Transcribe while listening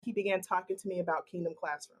he began talking to me about Kingdom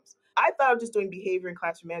Classrooms. I thought I was just doing behavior and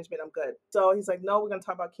classroom management. I'm good. So he's like, no, we're going to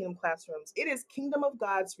talk about Kingdom Classrooms. It is Kingdom of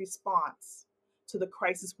God's response to the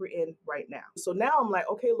crisis we're in right now. So now I'm like,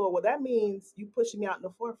 okay, Lord, well, that means you pushing me out in the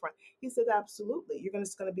forefront. He said, absolutely. You're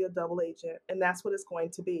just going to be a double agent. And that's what it's going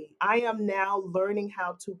to be. I am now learning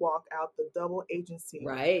how to walk out the double agency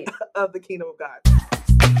Right. of the Kingdom of God.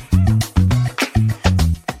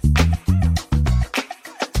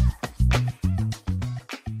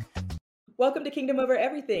 Welcome to Kingdom Over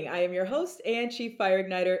Everything. I am your host and Chief Fire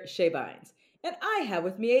Igniter, Shay Bynes. And I have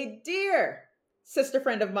with me a dear sister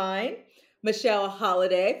friend of mine, Michele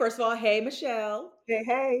Holiday. First of all, hey, Michele. Hey,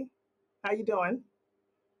 hey, how you doing?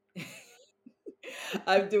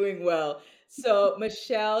 I'm doing well. So,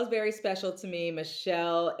 Michele is very special to me.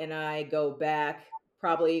 Michele and I go back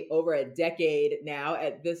probably over a decade now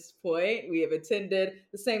at this point. We have attended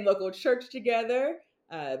the same local church together.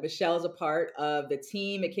 Michele is a part of the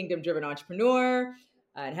team at Kingdom Driven Entrepreneur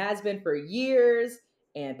and has been for years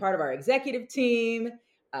and part of our executive team.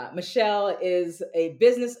 Michele is a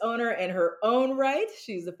business owner in her own right.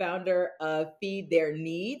 She's the founder of Feed Their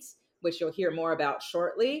Needs, which you'll hear more about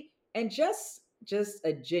shortly. And just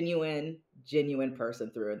a genuine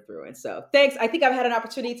person through and through. And so thanks. I think I've had an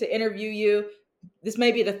opportunity to interview you. This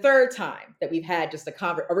may be the third time that we've had just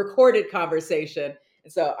a recorded conversation.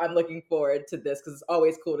 And so I'm looking forward to this because it's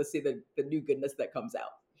always cool to see the new goodness that comes out.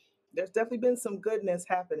 There's definitely been some goodness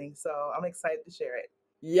happening, so I'm excited to share it.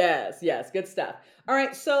 Yes, yes, good stuff. All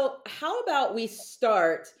right, so how about we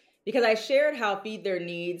start because I shared how Feed Their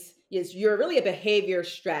Needs is you're really a behavior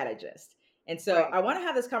strategist. And so Right. I want to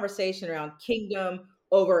have this conversation around kingdom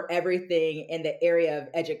over everything in the area of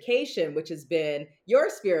education, which has been your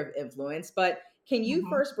sphere of influence. But can you hmm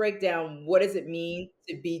first break down what does it mean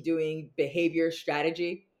to be doing behavior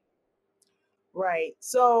strategy? Right.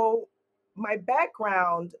 So, my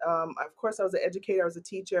background, of course, I was an educator, I was a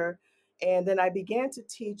teacher, and then I began to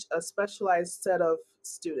teach a specialized set of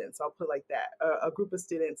students. I'll put it like that, a group of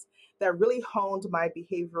students that really honed my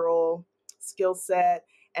behavioral skill set.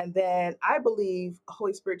 And then I believe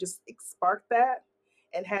Holy Spirit just sparked that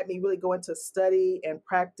and had me really go into study and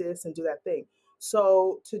practice and do that thing.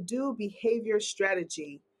 So, to do behavior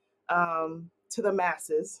strategy to the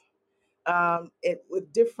masses,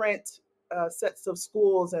 with different sets of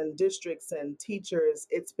schools and districts and teachers.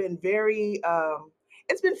 It's been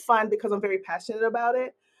fun because I'm very passionate about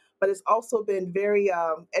it, but it's also been very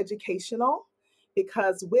educational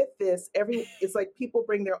because with this, it's like people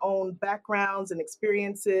bring their own backgrounds and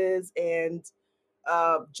experiences and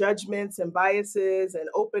judgments and biases and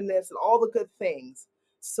openness and all the good things.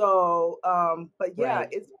 So, but yeah,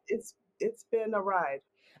 Right. it's been a ride.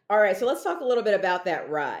 All right, so let's talk a little bit about that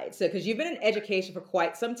ride. So, because you've been in education for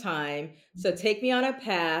quite some time, so Mhm. take me on a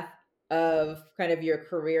path of kind of your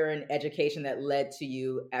career in education that led to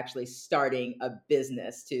you actually starting a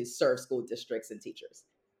business to serve school districts and teachers.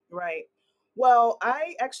 Right. Well,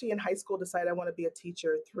 I actually in high school decided I want to be a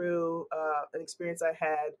teacher through an experience I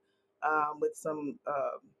had with some,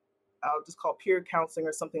 I'll just call peer counseling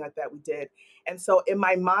or something like that we did. And so in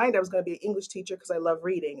my mind, I was going to be an English teacher because I love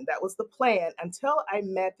reading. That was the plan until I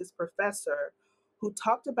met this professor who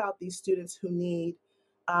talked about these students who need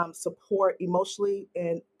support emotionally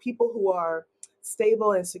and people who are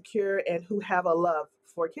stable and secure and who have a love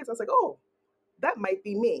for kids. I was like, oh, that might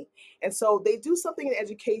be me. And so they do something in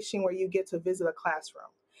education where you get to visit a classroom.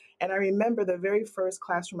 And I remember the very first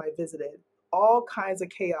classroom I visited, all kinds of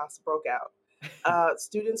chaos broke out.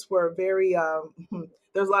 Students were very,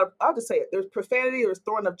 there's a lot of, I'll just say it, there's profanity, there's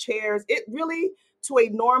throwing of chairs. It really, to a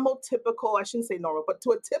normal, typical, I shouldn't say normal, but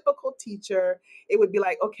to a typical teacher, it would be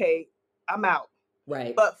like, okay, I'm out.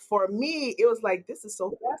 Right. But for me, it was like, this is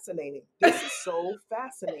so fascinating. This is so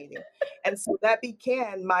fascinating. And so that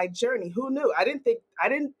began my journey. Who knew? I didn't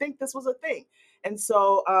think this was a thing. And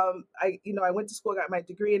so I went to school, got my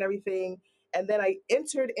degree and everything, and then I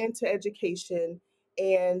entered into education.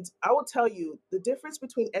 And I will tell you the difference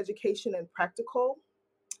between education and practical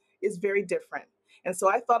is very different. And so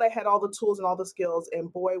I thought I had all the tools and all the skills,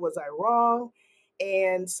 and boy, was I wrong.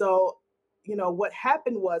 And so, what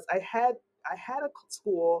happened was I had a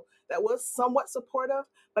school that was somewhat supportive,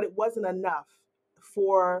 but it wasn't enough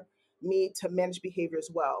for me to manage behavior as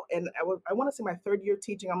well. And I want to say my third year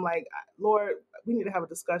teaching, I'm like, Lord, we need to have a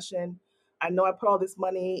discussion. I know I put all this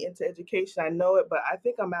money into education. I know it, but I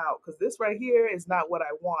think I'm out because this right here is not what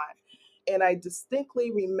I want. And I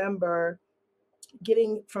distinctly remember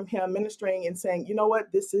getting from him ministering and saying, you know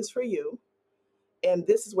what, this is for you and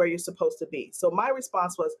this is where you're supposed to be. So my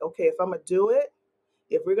response was, okay, if I'm gonna do it,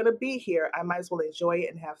 if we're gonna be here, I might as well enjoy it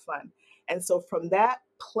and have fun. And so from that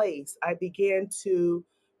place, I began to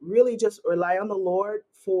really just rely on the Lord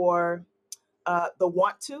for the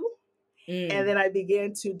want to, and Mm. then I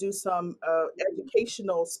began to do some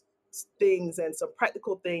educational things and some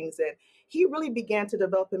practical things. And he really began to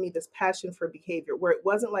develop in me this passion for behavior, where it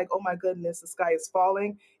wasn't like, oh my goodness, the sky is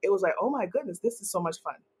falling. It was like, oh my goodness, this is so much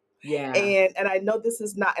fun. Yeah. And I know this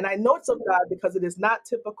is not, and I know it's of God because it is not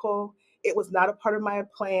typical. It was not a part of my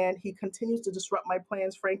plan. He continues to disrupt my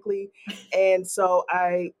plans, frankly. And so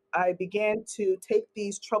I began to take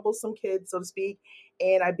these troublesome kids, so to speak,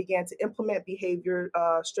 and I began to implement behavior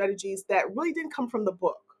strategies that really didn't come from the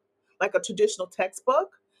book, like a traditional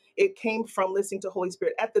textbook. It came from listening to Holy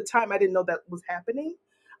Spirit. At the time, I didn't know that was happening.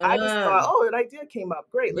 I just thought, Um, oh, an idea came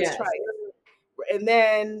up. Great, let's try yes. it. And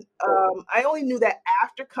then I only knew that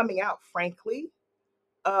after coming out, frankly,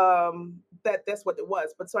 that that's what it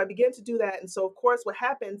was. But so I began to do that, and so of course, what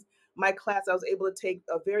happens? My class, I was able to take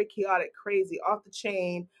a very chaotic, crazy, off the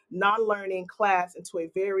chain, non-learning class into a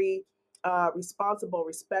very responsible,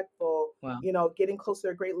 respectful, Wow. getting closer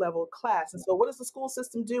to a great level class. And so, what does the school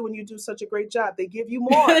system do when you do such a great job? They give you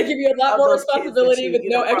They more give you a lot of more those kids that responsibility you, with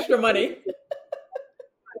no brought extra before money. you.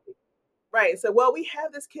 Right. So, well, we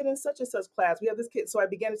have this kid in such and such class. We have this kid. So I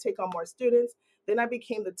began to take on more students. Then I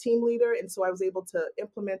became the team leader. And so I was able to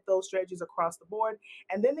implement those strategies across the board.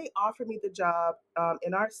 And then they offered me the job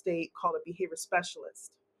in our state called a behavior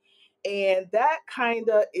specialist. And that kind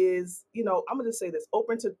of is, I'm going to say this,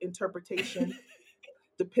 open to interpretation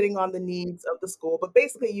depending on the needs of the school. But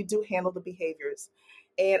basically, you do handle the behaviors.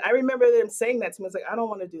 And I remember them saying that to me. It's like, I don't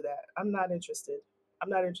want to do that. I'm not interested. I'm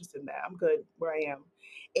not interested in that. I'm good where I am.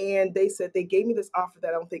 And they said they gave me this offer that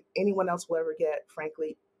I don't think anyone else will ever get,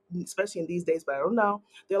 frankly, especially in these days, but I don't know.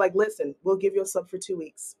 They're like, listen, we'll give you a sub for 2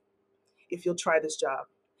 weeks if you'll try this job.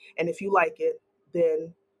 And if you like it,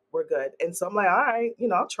 then we're good. And so I'm like, all right,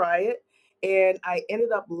 I'll try it. And I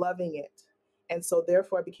ended up loving it. And so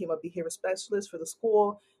therefore I became a behavior specialist for the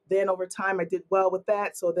school. Then over time I did well with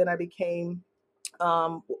that. So then I became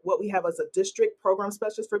what we have as a district program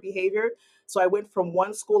specialist for behavior. So I went from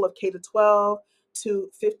one school of K to 12 to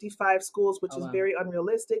 55 schools, which Oh, is wow. very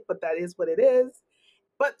unrealistic, but that is what it is.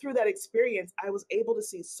 But through that experience, I was able to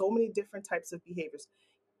see so many different types of behaviors.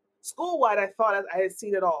 School wide, I thought I had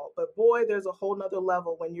seen it all, but boy, there's a whole nother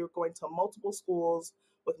level when you're going to multiple schools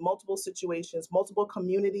with multiple situations, multiple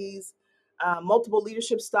communities, multiple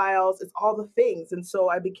leadership styles. It's all the things. And so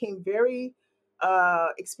I became very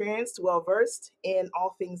experienced, well versed in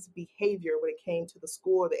all things behavior when it came to the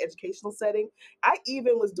school or the educational setting. I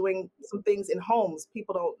even was doing some things in homes.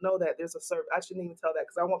 People don't know that there's a service. I shouldn't even tell that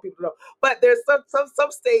because I want people to know. But there's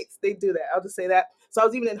some states they do that. I'll just say that. So I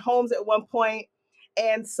was even in homes at one point,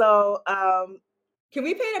 and so, Can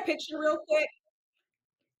we paint a picture real quick?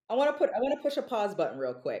 I wanna push a pause button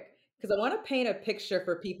real quick because I wanna paint a picture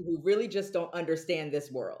for people who really just don't understand this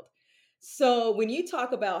world. So, when you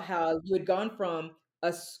talk about how you had gone from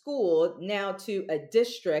a school now to a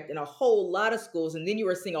district and a whole lot of schools, and then you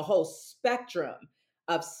were seeing a whole spectrum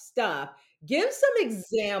of stuff, give some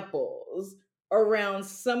examples around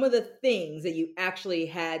some of the things that you actually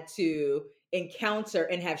had to encounter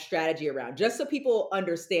and have strategy around, just so people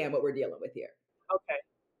understand what we're dealing with here. okay,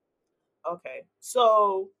 okay.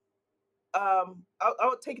 So,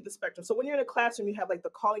 I'll take it the spectrum. So when you're in a classroom, you have like the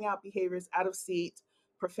calling out behaviors, out of seat,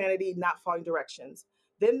 profanity, not following directions.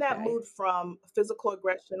 Then that Okay. moved from physical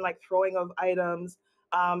aggression, like throwing of items,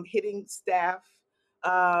 hitting staff,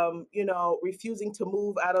 refusing to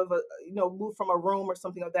move out of move from a room or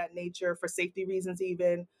something of that nature for safety reasons,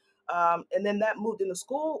 even. And then that moved in the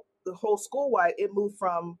school, the whole school wide. It moved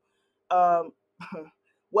from um,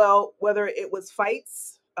 well, whether it was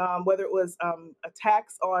fights, whether it was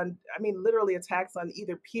attacks on, I mean, literally attacks on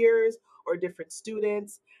either peers or different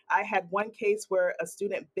students. I had one case where a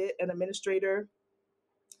student bit an administrator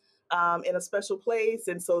in a special place,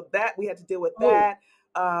 and so that we had to deal with Oh, that.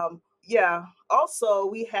 Yeah. Also,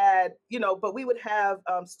 we had, but we would have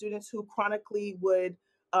students who chronically would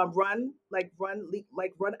run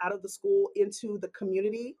out of the school into the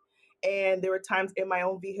community, and there were times in my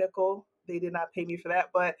own vehicle. They did not pay me for that,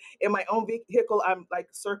 but in my own vehicle, I'm like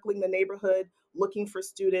circling the neighborhood looking for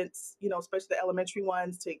students, especially the elementary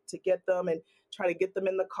ones, to get them and try to get them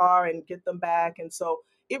in the car and get them back. And so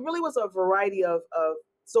it really was a variety of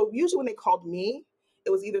so usually when they called me, it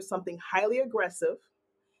was either something highly aggressive.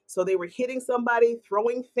 So they were hitting somebody,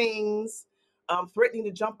 throwing things, threatening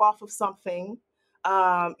to jump off of something.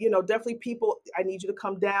 Definitely people, I need you to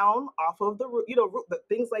come down off of the roof,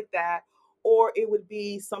 things like that. Or it would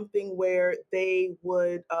be something where they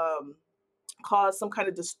would cause some kind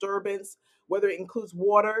of disturbance, whether it includes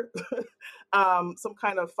water, some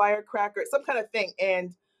kind of firecracker, some kind of thing.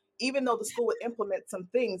 And even though the school would implement some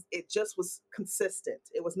things, it just was consistent.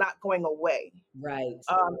 It was not going away. Right.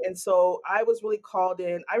 And so I was really called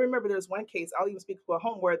in. I remember there was one case, I'll even speak for a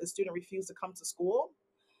home, where the student refused to come to school.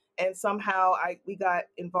 And somehow we got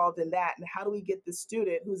involved in that. And how do we get this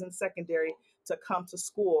student who's in secondary to come to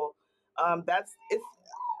school? That's it's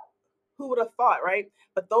Who would have thought, right?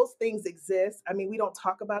 But those things exist. I mean, we don't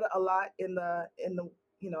talk about it a lot in the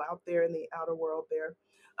out there in the outer world there,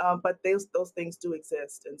 but those things do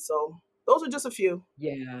exist. And so those are just a few.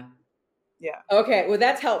 Yeah. Yeah, Okay, well,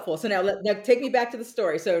 that's helpful. So now take me back to the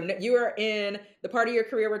story. So you are in the part of your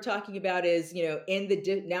career we're talking about is, in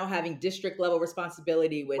the now having district level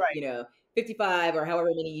responsibility with, right, 55 or however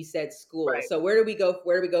many you said schools. right. So where do we go?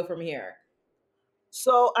 Where do we go from here?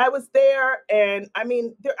 So I was there, and I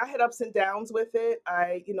mean, I had ups and downs with it.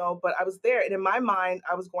 But I was there, and in my mind,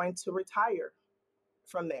 I was going to retire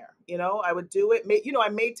from there. I would do it. I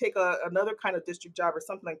may take another kind of district job or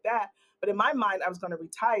something like that. But in my mind, I was going to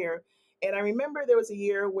retire. And I remember there was a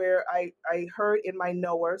year where I heard in my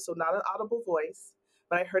knower, so not an audible voice,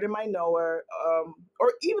 but I heard in my knower,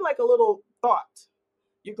 or even like a little thought,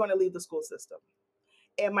 you're going to leave the school system.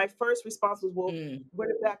 And my first response was, well, Mm. where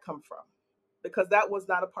did that come from? Because that was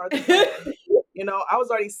not a part of the plan. I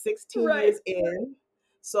was already 16 Right. years in,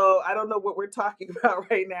 so I don't know what we're talking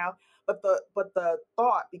about right now. But the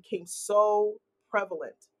thought became so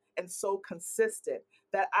prevalent and so consistent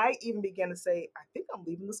that I even began to say, I think I'm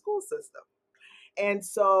leaving the school system. And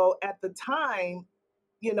so at the time,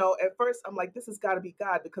 at first I'm like, this has got to be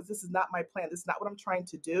God, because this is not my plan. This is not what I'm trying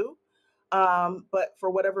to do. But for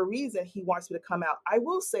whatever reason, he wants me to come out. I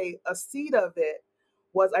will say a seed of it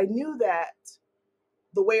was, I knew that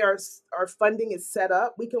the way our funding is set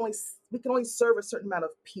up, we can only serve a certain amount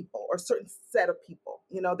of people, or a certain set of people.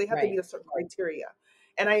 They have to Right. meet a certain criteria.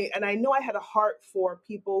 And I know I had a heart for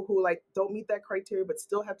people who like don't meet that criteria but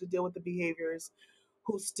still have to deal with the behaviors,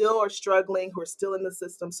 who still are struggling, who are still in the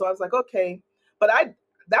system. So I was like, okay, but I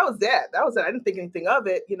that was that. That was it. I didn't think anything of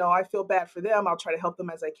it. I feel bad for them. I'll try to help them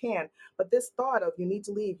as I can. But this thought of, you need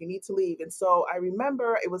to leave, you need to leave. And so I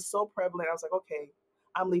remember it was so prevalent. I was like, okay,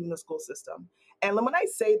 I'm leaving the school system. And when I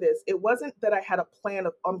say this, it wasn't that I had a plan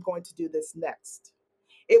of, I'm going to do this next.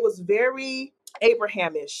 It was very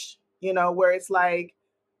Abrahamish, where it's like,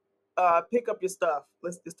 pick up your stuff.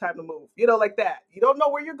 It's time to move. Like that. You don't know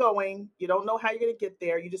where you're going. You don't know how you're going to get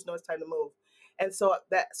there. You just know it's time to move. And so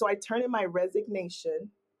I turned in my resignation.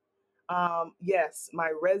 Yes,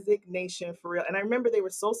 my resignation, for real. And I remember they were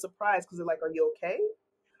so surprised, because they're like, "Are you okay?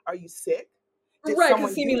 Are you sick? Did Right, because someone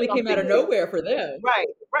do seemingly came out something of to you?" nowhere for them. Right,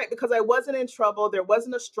 right. Because I wasn't in trouble. There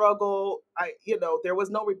wasn't a struggle. There was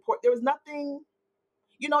no report. There was nothing.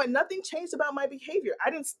 And nothing changed about my behavior. I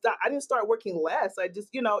didn't start working less. I just,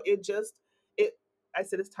 it. I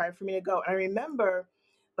said, it's time for me to go. And I remember,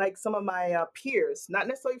 like, some of my peers, not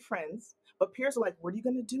necessarily friends, but peers were like, "What are you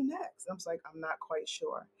going to do next?" And I was like, "I'm not quite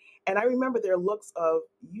sure." And I remember their looks of,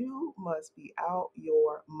 "You must be out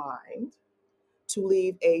your mind to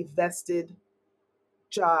leave a vested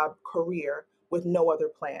job career with no other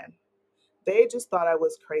plan." They just thought I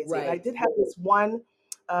was crazy. And I Right. did have this one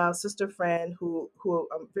sister friend, who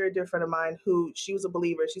a very dear friend of mine, who, she was a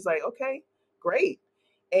believer. She's like, "Okay, great.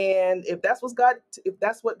 And if that's what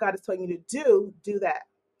God is telling you to do that."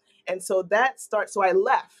 And so so I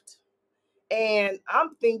left. And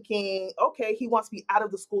I'm thinking, okay, he wants me out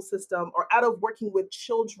of the school system, or out of working with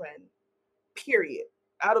children, period,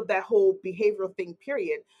 out of that whole behavioral thing,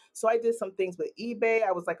 period. So I did some things with eBay.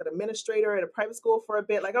 I was like an administrator at a private school for a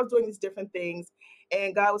bit. Like, I was doing these different things.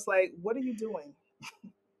 And God was like, "What are you doing?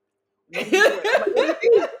 What are you doing?" I'm like, "What do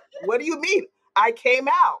you mean? What do you mean? I came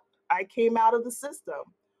out. I came out of the system.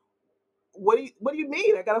 What do you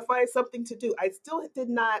mean? I gotta find something to do." I did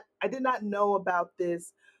not know about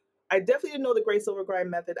this. I definitely didn't know the grace over grind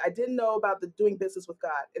method. I didn't know about the doing business with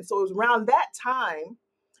God. And so it was around that time,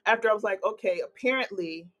 after I was like, okay,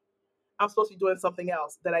 apparently I'm supposed to be doing something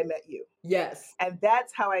else, that I met you. Yes. And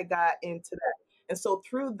that's how I got into that. And so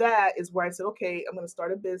through that is where I said, okay, I'm going to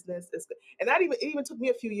start a business. And it even took me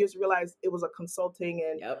a few years to realize it was a consulting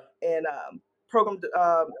Yep. and program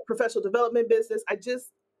professional development business.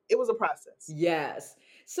 It was a process. Yes.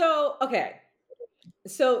 So, okay.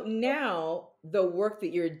 So now the work that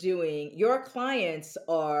you're doing, your clients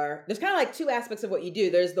are there's kind of like two aspects of what you do.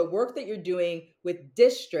 There's the work that you're doing with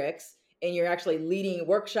districts and you're actually leading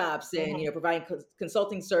workshops and Hmm. providing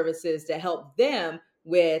consulting services to help them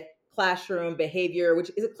with classroom behavior,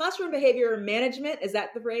 which is it classroom behavior management, is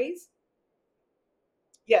that the phrase?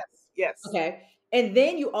 Yes, yes. Okay. And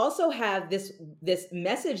then you also have this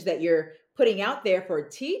message that you're putting out there for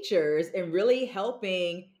teachers and really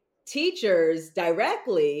helping teachers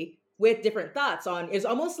directly with different thoughts on is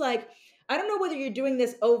almost like, I don't know whether you're doing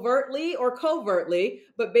this overtly or covertly,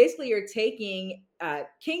 but basically you're taking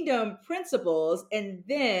kingdom principles and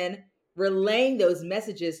then relaying those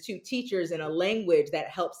messages to teachers in a language that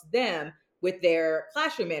helps them with their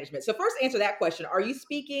classroom management. So first answer that question. Are you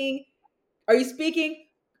speaking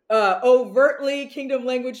overtly kingdom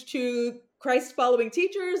language to Christ following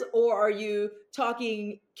teachers, or are you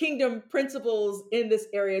talking kingdom principles in this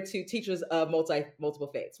area to teachers of multiple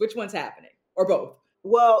faiths? Which one's happening? Or both?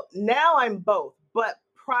 Well, now I'm both, but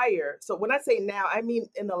prior, so when I say now, I mean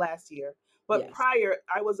in the last year, but Yes. prior,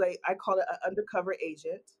 I call it an undercover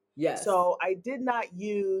agent. Yes. So I did not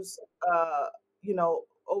use, uh,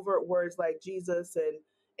 overt words like Jesus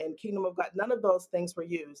and kingdom of God. None of those things were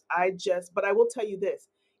used. But I will tell you this: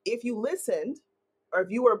 if you listened, or if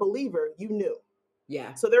you were a believer, you knew.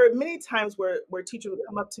 Yeah. So there are many times where teachers would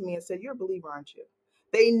come up to me and say, "You're a believer, aren't you?"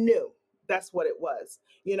 They knew that's what it was,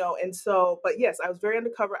 And so, but yes, I was very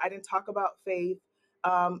undercover. I didn't talk about faith.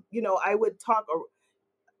 I would talk, or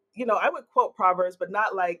I would quote Proverbs, but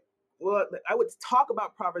not like. Well, I would talk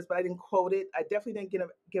about Proverbs, but I didn't quote it. I definitely didn't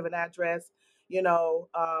give an address.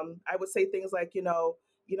 I would say things like,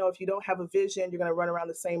 if you don't have a vision, you're going to run around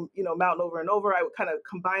the same, mountain over and over. I would kind of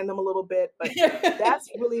combine them a little bit, but that's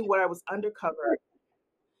really what I was undercover,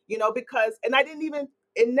 because, and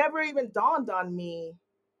it never even dawned on me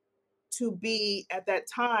to be at that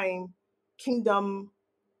time kingdom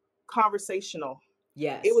conversational. It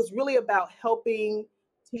Yes. was really about helping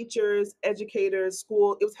teachers, educators,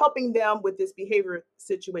 school. It was helping them with this behavior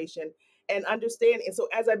situation and understand. And so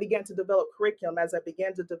as I began to develop curriculum, as I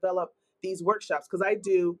began to develop these workshops, because I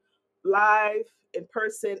do live, in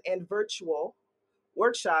person, and virtual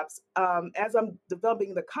workshops, as I'm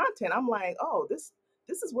developing the content, I'm like, oh, this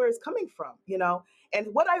is where it's coming from. And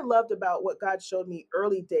what I loved about what God showed me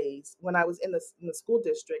early days when I was in the school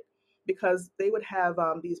district, because they would have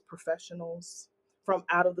these professionals from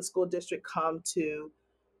out of the school district come to.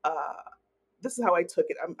 Uh, this is how I took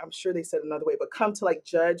it. I'm sure they said another way, but come to like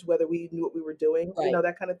judge whether we knew what we were doing, Right.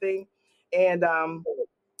 that kind of thing. And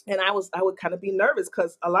I would kind of be nervous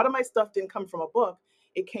because a lot of my stuff didn't come from a book.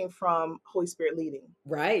 It came from Holy Spirit leading.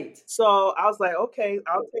 Right. So I was like, okay,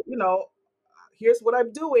 I'll take, here's what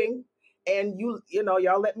I'm doing, and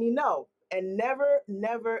y'all let me know. And never,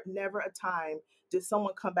 never, never a time did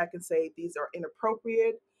someone come back and say these are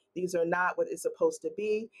inappropriate. These are not what it's supposed to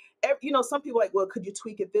be. Some people are like, well, could you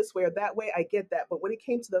tweak it this way or that way? I get that, but when it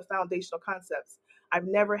came to the foundational concepts, I've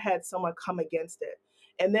never had someone come against it.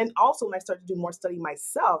 And then also when I started to do more study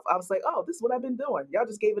myself, I was like, oh, this is what I've been doing. Y'all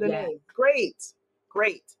just gave it a Yeah. name. Great,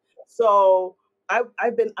 great. So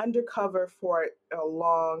I've been undercover for a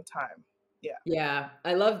long time. Yeah. Yeah,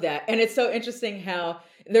 I love that. And it's so interesting how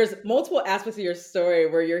there's multiple aspects of your story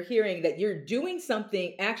where you're hearing that you're doing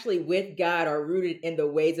something actually with God or rooted in the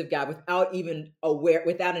ways of God without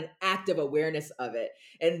an active awareness of it.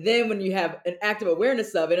 And then when you have an active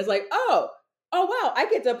awareness of it, it's like, oh wow, I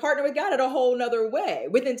get to partner with God in a whole nother way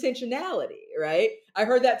with intentionality, right? I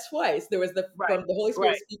heard that twice. There was Right. from the Holy Spirit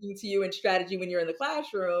Right. speaking to you in strategy when you're in the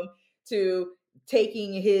classroom to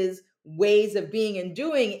taking his ways of being and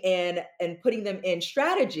doing and putting them in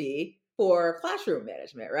strategy for classroom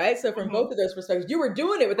management, right? So from Hmm. both of those perspectives, you were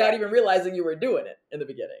doing it without Right. even realizing you were doing it in the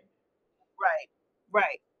beginning. Right.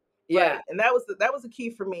 Right. Yeah. Right. And that was the key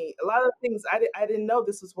for me. A lot of things I didn't know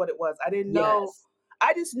this was what it was. I didn't know. Yes.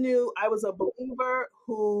 I just knew I was a believer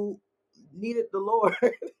who needed the Lord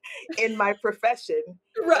in my profession,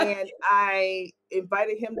 Right. and I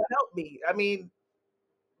invited Him to help me. I mean,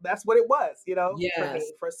 that's what it was, for Yes.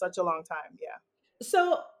 me for such a long time. Yeah.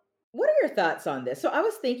 So what are your thoughts on this? So I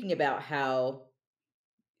was thinking about how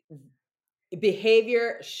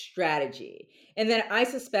behavior strategy. And then I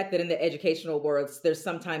suspect that in the educational worlds, there's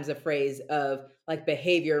sometimes a phrase of like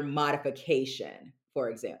behavior modification, for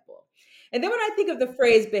example. And then when I think of the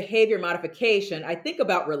phrase behavior modification, I think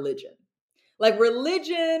about religion. Like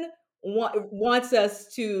religion wants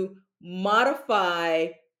us to modify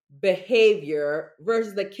behavior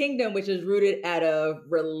versus the kingdom, which is rooted out of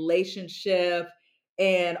relationship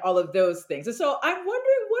and all of those things. And so I'm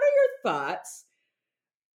wondering, what are your thoughts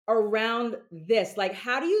around this? Like,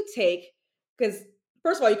 how do you take, because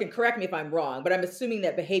first of all, you can correct me if I'm wrong, but I'm assuming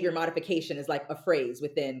that behavior modification is like a phrase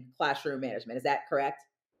within classroom management. Is that correct?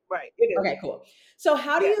 Right. It is. Okay, cool. So Yes.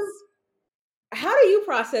 how do you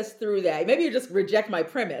process through that? Maybe you just reject my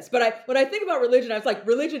premise, but when I think about religion, I was like,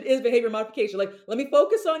 religion is behavior modification. Like, let me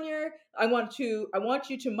focus on I want you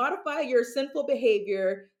to modify your sinful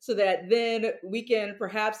behavior so that then we can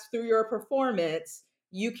perhaps through your performance,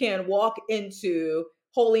 you can walk into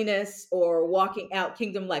holiness or walking out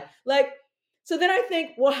kingdom life. Like, so then I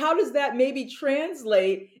think, well, how does that maybe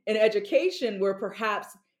translate in education where perhaps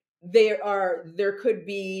there could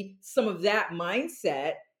be some of that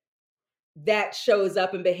mindset that shows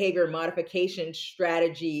up in behavior modification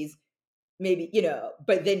strategies, maybe,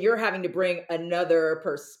 but then you're having to bring another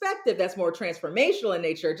perspective that's more transformational in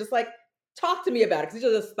nature. Just like, talk to me about it, because these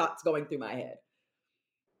are just thoughts going through my head.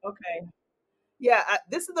 Okay. Yeah,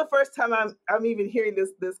 this is the first time I'm even hearing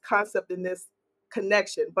this concept in this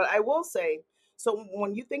connection. But I will say, so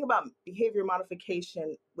when you think about behavior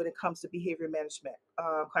modification, when it comes to behavior management,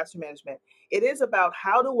 classroom management, it is about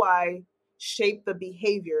how do I shape the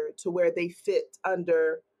behavior to where they fit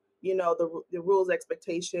under, the rules,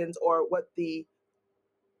 expectations, or what the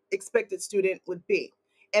expected student would be.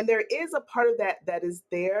 And there is a part of that that is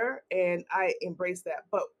there, and I embrace that.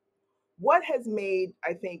 But what has made,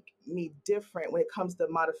 I think, me different when it comes to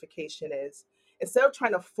modification is instead of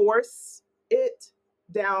trying to force it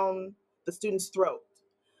down the student's throat,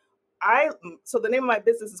 so the name of my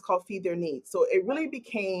business is called Feed Their Needs. So it really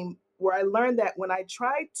became where I learned that when I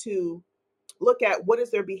tried to look at what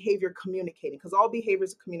is their behavior communicating, because all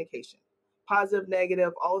behaviors are communication, positive,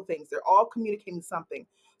 negative, all the things, they're all communicating something.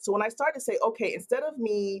 So when I started to say, okay, instead of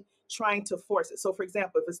me trying to force it, so for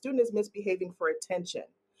example, if a student is misbehaving for attention,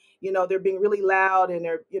 they're being really loud and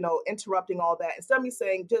they're, interrupting all that, instead of me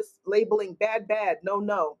saying just labeling bad, bad, no,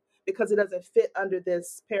 no, because it doesn't fit under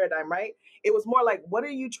this paradigm, right? It was more like, what are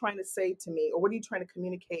you trying to say to me, or what are you trying to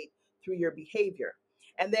communicate through your behavior?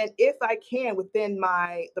 And then if I can, within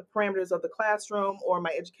the parameters of the classroom or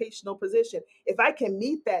my educational position, if I can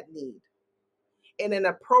meet that need in an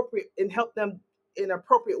appropriate and help them in an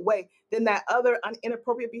appropriate way, then that other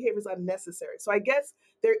inappropriate behavior is unnecessary. So I guess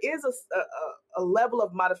there is a level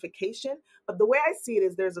of modification, but the way I see it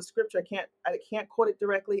is there's a scripture, I can't quote it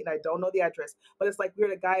directly and I don't know the address, but it's like we're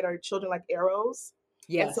to guide our children like arrows.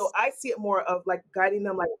 And so Yes. I see it more of like guiding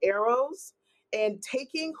them like arrows and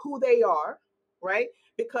taking who they are, right?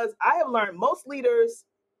 Because I have learned most leaders,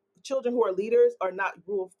 children who are leaders, are not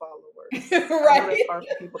rule followers. I know that's Right. hard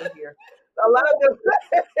for people to hear. A lot of them,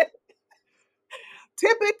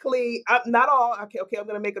 typically, not all. Okay, okay, I'm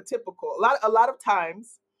going to make a typical. A lot of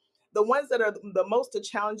times, the ones that are the most to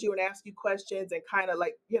challenge you and ask you questions and kind of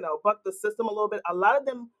like, buck the system a little bit, a lot of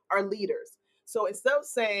them are leaders. So instead of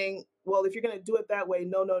saying, well, if you're going to do it that way,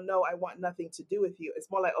 no, no, no, I want nothing to do with you,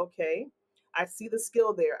 it's more like, okay, I see the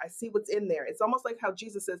skill there, I see what's in there. It's almost like how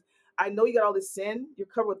Jesus says, I know you got all this sin, you're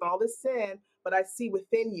covered with all this sin, but I see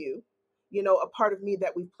within you, a part of me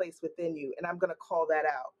that we've placed within you, and I'm going to call that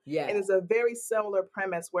out. Yeah. And it's a very similar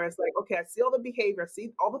premise where it's like, okay, I see all the behavior, I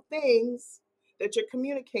see all the things that you're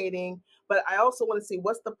communicating, but I also want to see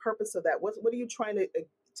what's the purpose of that. What are you trying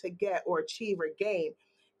to get or achieve or gain?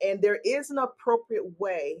 And there is an appropriate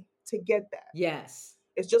way to get that. Yes.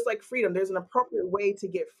 It's just like freedom. There's an appropriate way to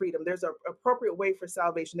get freedom. There's an appropriate way for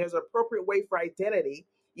salvation. There's an appropriate way for identity.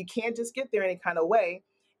 You can't just get there any kind of way.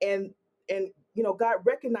 And God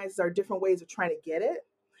recognizes our different ways of trying to get it,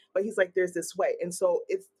 but He's like, there's this way. And so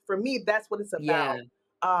it's for me, that's what it's Yeah.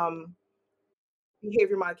 about. Um,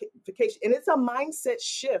 Behavior modification, and it's a mindset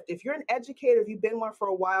shift. If you're an educator, if you've been one for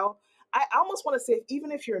a while, I almost want to say,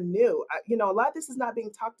 even if you're new, a lot of this is not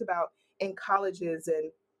being talked about in colleges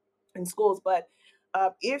and in schools, but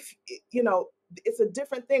if it's a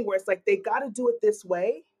different thing where it's like they got to do it this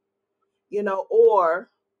way,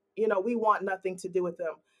 or we want nothing to do with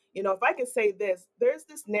them. If I can say this, there's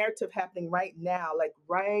this narrative happening right now, like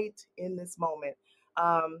right in this moment.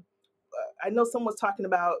 um I know someone was talking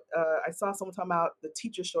about, I saw someone talking about the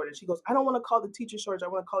teacher shortage. He goes, I don't want to call it the teacher shortage. I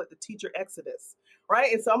want to call it the teacher exodus.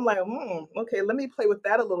 Right. And so I'm like, okay, let me play with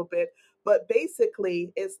that a little bit. But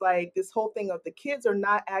basically, it's like this whole thing of the kids are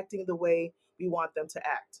not acting the way we want them to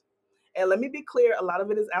act. And let me be clear, a lot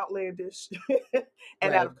of it is outlandish and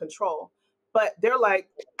out Right. of control. But they're like,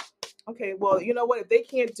 okay, well, you know what? If they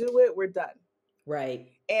can't do it, we're done.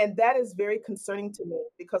 Right. And that is very concerning to me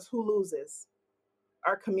because who loses?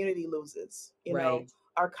 Our community loses, Right.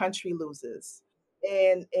 our country loses.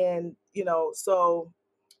 So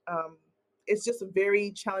um, it's just a very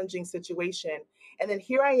challenging situation. And then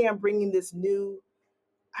here I am bringing this new,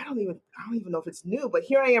 I don't even know if it's new, but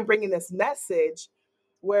here I am bringing this message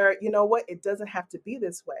where, you know what, it doesn't have to be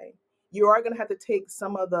this way. You are going to have to take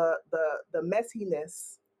some of the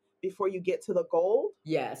messiness before you get to the gold.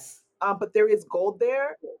 Yes. But there is gold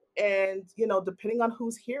there, and depending on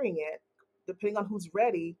who's hearing it, depending on who's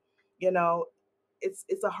ready, you know,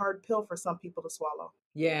 it's a hard pill for some people to swallow.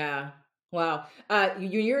 Yeah. Wow.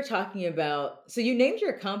 You're talking about, so you named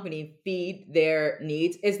your company Feed Their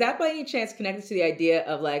Needs. Is that by any chance connected to the idea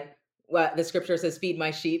of like what the scripture says, "Feed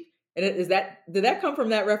my sheep." And is that did that come from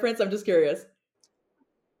that reference? I'm just curious.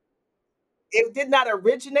 It did not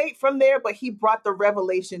originate from there, but he brought the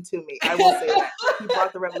revelation to me. I will say that. He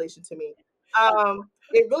brought the revelation to me.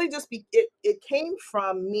 It really just it came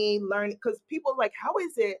from me learning because people are like, how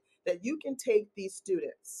is it that you can take these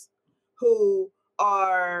students who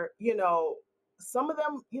are, some of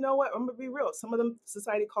them, you know what, I'm gonna be real. Some of them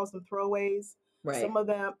society calls them throwaways. Right. Some of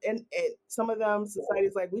them and some of them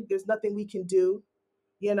society's like, there's nothing we can do,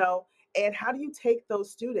 you know and how do you take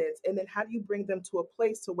those students and then how do you bring them to a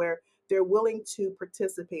place to where they're willing to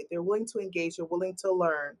participate, they're willing to engage, they're willing to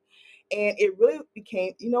learn. And it really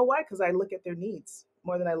became, you know why, because I look at their needs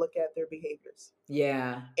more than I look at their behaviors,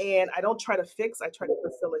 Yeah. and I don't try to fix, I try to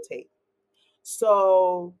facilitate.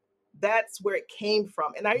 So that's where it came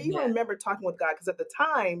from. And I even Yeah. remember talking with God because at the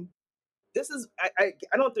time, this is I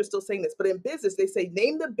don't know if they're still saying this, but in business they say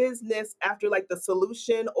name the business after like the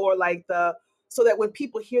solution or like the so that when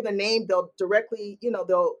people hear the name they'll directly,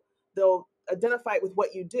 they'll identify it with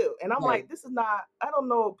what you do. And I'm Right. like, this is not, I don't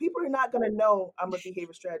know, people are not going to know I'm a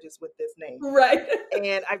behavior strategist with this name. Right.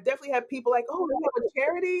 And I've definitely had people like, oh, you have a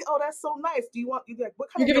charity, oh, that's so nice, do you want, you like, what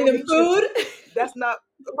kind You're of giving them donations? food? That's not,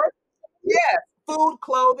 yes, food,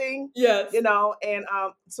 clothing, Yes. and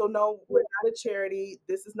so no, we're not a charity.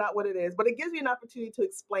 This is not what it is, but it gives you an opportunity to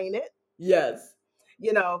explain it, Yes.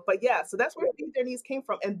 but yeah, so that's where feed their needs came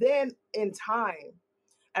from. And then in time,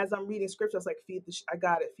 as I'm reading scripture, I was like, I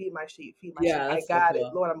got it, feed my sheep, feed my sheep. Yeah, I that's so got it.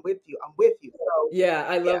 cool. Lord, I'm with you. I'm with you. So Yeah,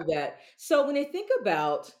 I yeah, love that. So when I think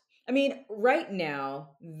about, I mean, right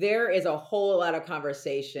now, there is a whole lot of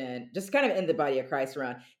conversation, just kind of in the body of Christ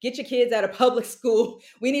around get your kids out of public school.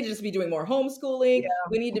 We need to just be doing more homeschooling. yeah,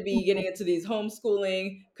 We need to be getting into these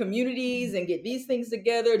homeschooling communities and get these things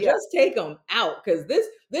together. yeah, Just take them out because this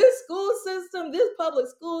school system, this public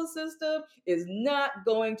school system is not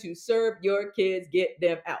going to serve your kids. Get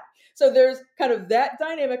them out. So there's kind of that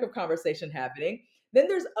dynamic of conversation happening. Then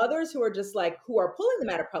there's others who are just like who are pulling them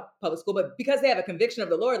out of public school, but because they have a conviction of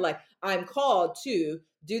the Lord, like I'm called to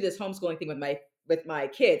do this homeschooling thing with my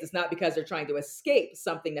kids. It's not because they're trying to escape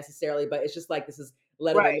something necessarily, but it's just like this is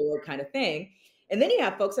led of the right, Lord kind of thing. And then you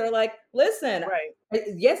have folks that are like, listen, right,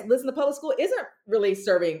 yes, listen, the public school isn't really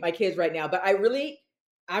serving my kids right now, but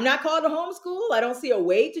I'm not called to homeschool. I don't see a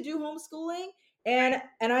way to do homeschooling. And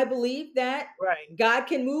I believe that right. God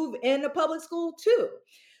can move in the public school too.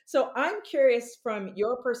 So I'm curious from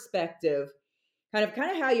your perspective, kind of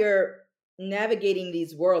how you're navigating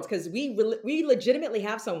these worlds because we legitimately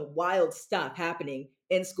have some wild stuff happening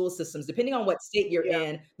in school systems. Depending on what state you're Yeah,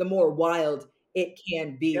 in, the more wild it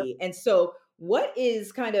can yep. be. And so, what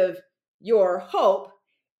is kind of your hope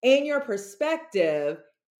and your perspective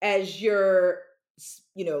as you're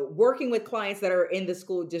working with clients that are in the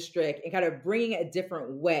school district and kind of bringing a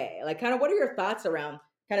different way? Like, kind of, what are your thoughts around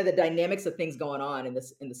kind of the dynamics of things going on in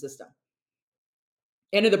the system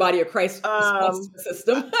and in the body of Christ response to Um, the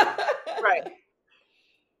system? right,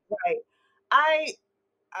 right. I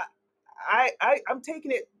I'm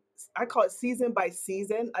taking it. I call it season by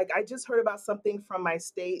season. Like I just heard about something from my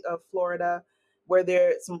state of Florida, where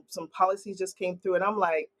there some policies just came through, and I'm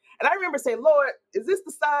like, and I remember saying, Lord, is this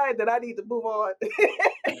the sign that I need to move on?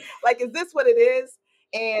 Like, is this what it is?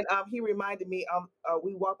 And he reminded me,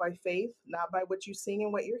 we walk by faith, not by what you're seeing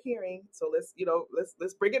and what you're hearing. So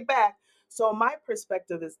let's bring it back. So my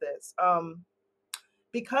perspective is this.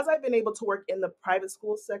 Because I've been able to work in the private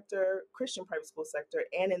school sector, Christian private school sector,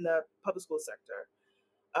 and in the public school sector,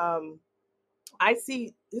 um, I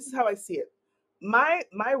see this is how I see it. My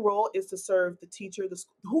role is to serve the teacher,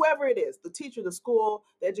 whoever it is, the teacher, the school,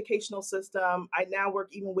 the educational system. I now work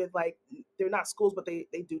even with like they're not schools, but they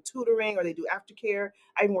do tutoring or they do aftercare.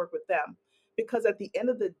 I even work with them because at the end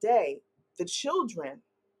of the day, the children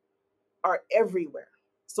are everywhere.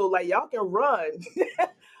 So like y'all can run,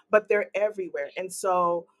 but they're everywhere. And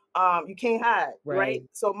so you can't hide, right? Right,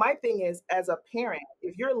 So my thing is as a parent,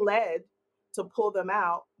 if you're led to pull them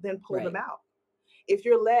out, then pull them right. out. If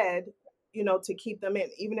you're led, to keep them in,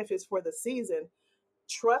 even if it's for the season,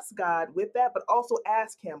 trust God with that, but also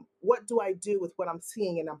ask him, what do I do with what I'm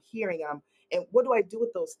seeing and I'm hearing and what do I do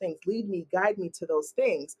with those things? Lead me, guide me to those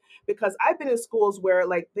things. Because I've been in schools where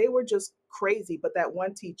like they were just crazy, but that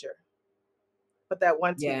one teacher.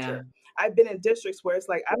 Yeah, I've been in districts where it's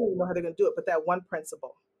like, I don't even know how they're going to do it, but that one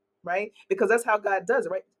principal, right? Because that's how God does it,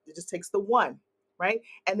 right? It just takes the one, right?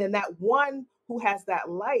 And then that one who has that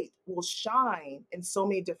light will shine in so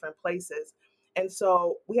many different places. And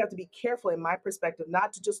so we have to be careful, in my perspective,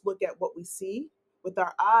 not to just look at what we see with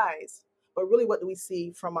our eyes, but really what do we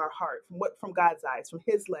see from our heart, from God's eyes, from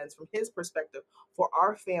his lens, from his perspective for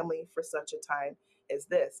our family for such a time as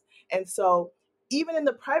this. And so even in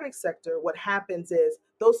the private sector, what happens is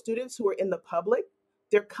those students who are in the public,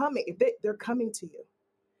 they're coming to you.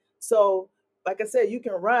 So, like I said, you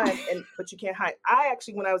can run and but you can't hide. I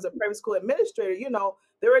actually, when I was a private school administrator,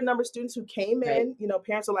 there were a number of students who came Right. in.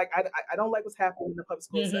 Parents are like, I don't like what's happening in the public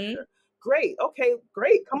school Mhm. sector. Great, okay,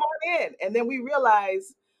 great, come on in. And then we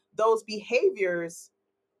realized those behaviors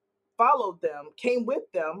followed them, came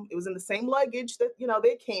with them. It was in the same luggage that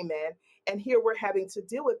they came in, and here we're having to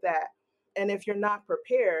deal with that. And if you're not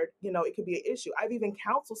prepared, it could be an issue. I've even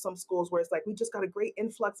counseled some schools where it's like we just got a great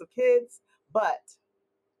influx of kids, but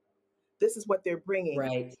this is what they're bringing,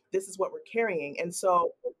 Right. this is what we're carrying. And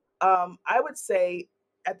so I would say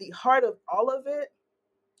at the heart of all of it,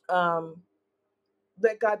 um,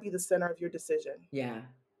 let God be the center of your decision. Yeah.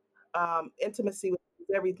 Intimacy with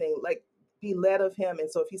everything, like be led of him. And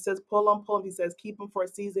so if he says pull him, pull him. He says keep him for a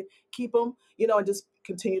season, keep him, and just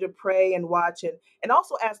continue to pray and watch, and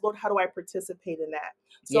also ask, Lord, how do I participate in that?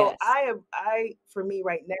 So Yes. for me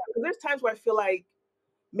right now, because there's times where I feel like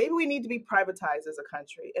maybe we need to be privatized as a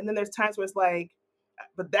country, and then there's times where it's like,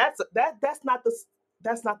 but that's not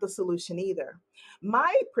the solution either.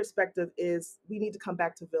 My perspective is we need to come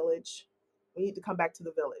back to village. We need to come back to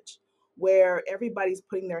the village where everybody's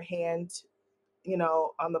putting their hand,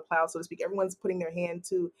 on the plow, so to speak. Everyone's putting their hand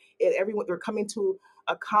to it. Everyone, we're coming to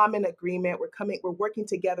a common agreement. We're working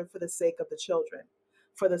together for the sake of the children,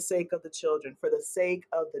 for the sake of the children, for the sake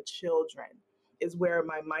of the children is where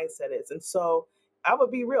my mindset is. And so I would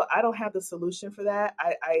be real. I don't have the solution for that.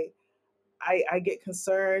 I get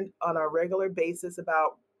concerned on a regular basis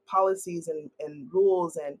about policies and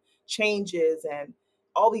rules and changes and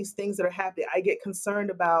all these things that are happening. I get concerned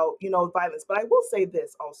about, violence. But I will say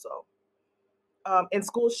this also, and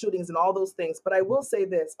school shootings and all those things. But I will say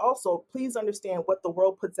this also, please understand what the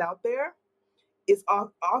world puts out there is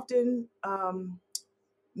often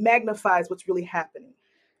magnifies what's really happening.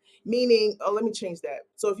 Meaning, oh, let me change that.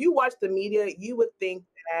 So if you watch the media, you would think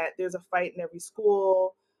that there's a fight in every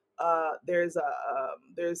school, there's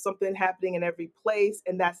something happening in every place,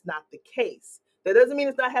 and that's not the case. That doesn't mean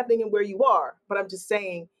it's not happening in where you are, but I'm just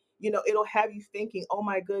saying, it'll have you thinking, oh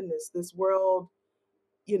my goodness, this world,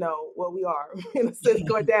 well, we are in a sense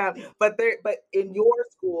going down, but in your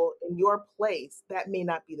school, in your place, that may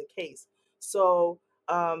not be the case. So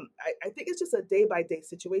I think it's just a day by day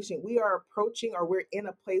situation. We are approaching, or we're in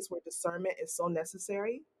a place where discernment is so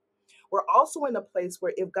necessary. We're also in a place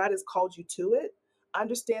where if God has called you to it,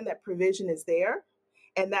 understand that provision is there,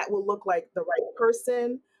 and that will look like the right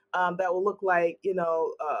person. That will look like,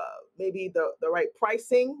 maybe the right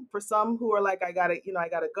pricing for some who are like, I gotta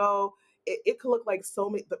go. It could look like so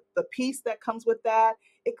many, the peace that comes with that.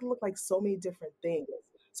 It could look like so many different things.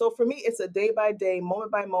 So for me, it's a day by day,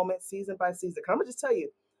 moment by moment, season by season. 'Cause I'm gonna just tell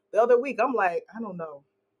you, the other week I'm like, I don't know,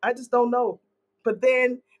 I just don't know. But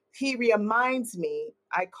then he reminds me,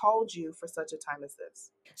 I called you for such a time as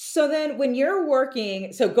this. So then when you're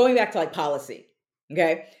working, so going back to like policy,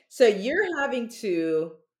 okay? So you're having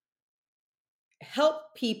to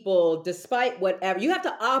help people despite whatever you have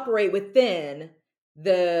to operate within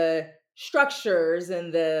the structures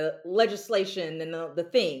and the legislation and the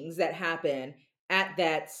things that happen at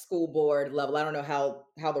that school board level. I don't know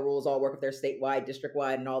how the rules all work, if they're statewide, district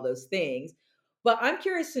wide, and all those things. But I'm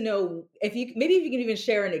curious to know if you maybe if you can even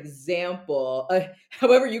share an example,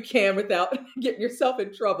 however you can without getting yourself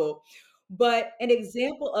in trouble, but an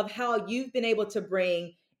example of how you've been able to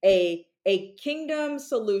bring a kingdom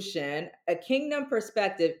solution, a kingdom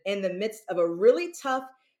perspective in the midst of a really tough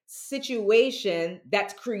situation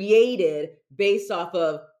that's created based off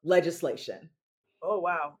of legislation. Oh,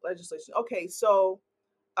 wow. Legislation. Okay, so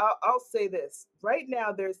I'll say this. Right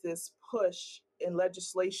now, there's this push in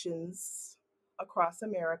legislations across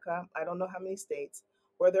America. I don't know how many states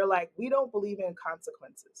where they're like, we don't believe in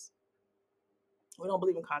consequences. We don't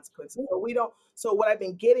believe in consequences. So we don't. So what I've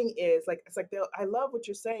been getting is like, it's like, I love what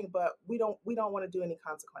you're saying, but we don't want to do any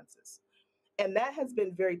consequences. And that has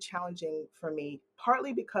been very challenging for me,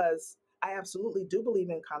 partly because I absolutely do believe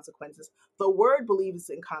in consequences. The word believes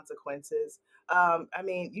in consequences. I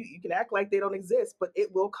mean, you can act like they don't exist, but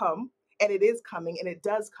it will come, and it is coming, and it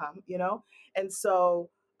does come. And so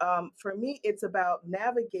for me, it's about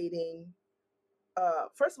navigating.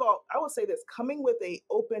 First of all, I will say this: coming with a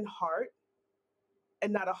open heart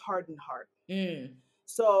and not a hardened heart. Mm,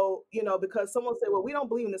 So, because someone will say, well, we don't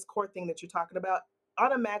believe in this core thing that you're talking about.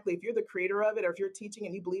 Automatically, if you're the creator of it, or if you're teaching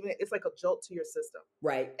and you believe in it, it's like a jolt to your system.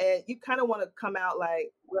 right. And you kind of want to come out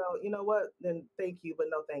like, well, you know what? Then thank you, but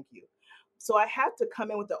no thank you. So I have to come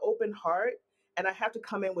in with the open heart, and I have to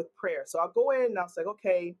come in with prayer. So I'll go in and I'll say,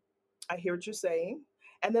 okay, I hear what you're saying.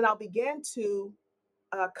 And then I'll begin to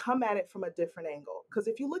come at it from a different angle. Because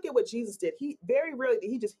if you look at what Jesus did, he very rarely did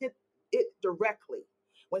he just hit it directly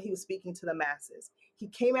when he was speaking to the masses. He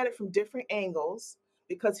came at it from different angles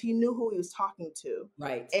because he knew who he was talking to,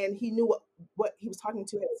 Right. and he knew what he was talking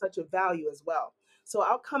to had such a value as well. So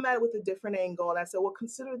I'll come at it with a different angle, and I said, well,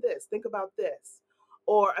 consider this, think about this.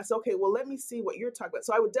 Or I said, okay, well, let me see what you're talking about.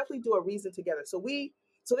 So I would definitely do a reason together. So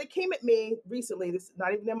they came at me recently. This is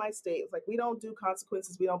not even in my state. It's like, we don't do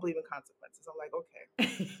consequences. We don't believe in consequences. I'm like,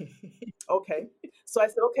 okay, okay. So I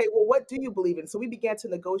said, okay, well, what do you believe in? So we began to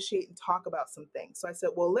negotiate and talk about some things. So I said,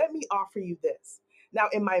 well, let me offer you this. Now,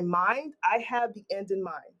 in my mind, I have the end in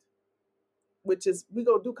mind, which is we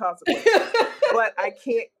go do consequences, but I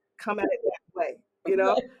can't come at it that way, you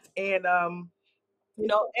know? Right. And,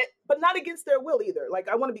 but not against their will either. Like,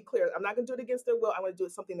 I want to be clear. I'm not going to do it against their will. I want to do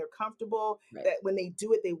it something they're comfortable, Right. that when they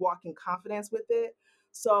do it, they walk in confidence with it.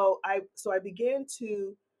 So I began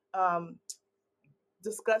to um,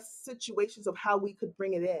 discuss situations of how we could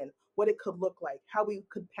bring it in, what it could look like, how we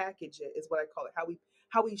could package it is what I call it,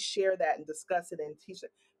 how we share that and discuss it and teach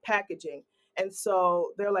it, packaging. And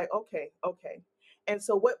so they're like, okay, okay. And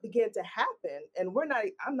so what began to happen, and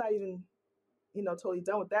I'm not even, totally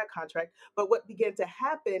done with that contract, but what began to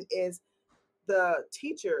happen is the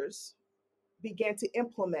teachers began to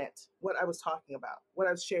implement what I was talking about, what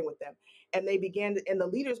I was sharing with them. And and the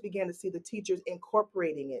leaders began to see the teachers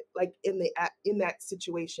incorporating it, like in that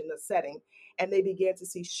situation, the setting, and they began to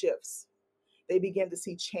see shifts. They began to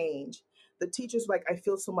see change. The teachers like, I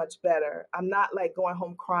feel so much better. I'm not like going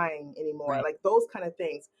home crying anymore, Right. like those kind of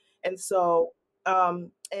things. And so,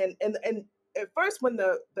 and at first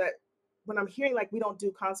when I'm hearing like we don't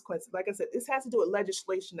do consequences, like I said, this has to do with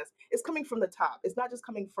legislation it's coming from the top. It's not just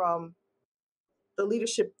coming from the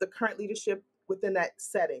leadership, the current leadership within that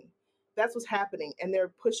setting. That's what's happening. And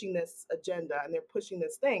they're pushing this agenda and they're pushing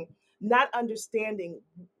this thing, not understanding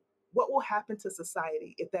what will happen to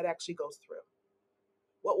society if that actually goes through.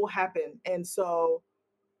 What will happen? And so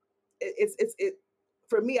it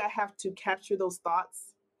for me, I have to capture those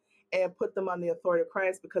thoughts and put them on the authority of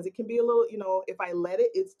Christ because it can be a little, if I let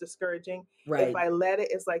it, it's discouraging. If Right. I let it,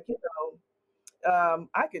 it's like,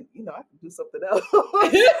 I could do something else,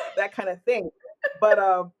 that kind of thing. But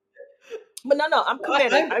but no, I'm I,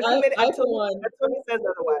 committed. I, I'm I, committed I for until one, he says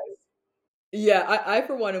otherwise. yeah, I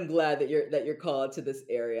for one am glad that you're called to this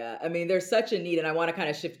area. I mean, there's such a need, and I want to kind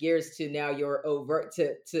of shift gears to now your overt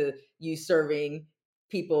to you serving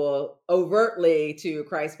people overtly to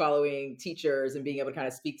Christ following teachers and being able to kind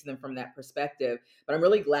of speak to them from that perspective. But I'm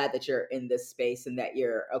really glad that you're in this space and that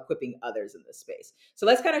you're equipping others in this space. So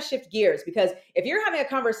let's kind of shift gears because if you're having a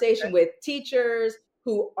conversation Okay. with teachers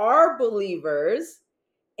who are believers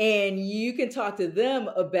and you can talk to them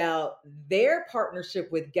about their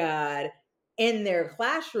partnership with God in their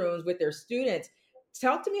classrooms with their students.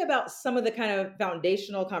 Talk to me about some of the kind of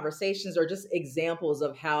foundational conversations or just examples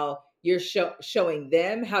of how you're showing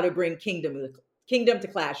them how to bring kingdom to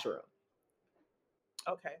classroom.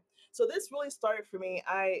 Okay. So this really started for me.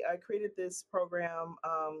 I created this program,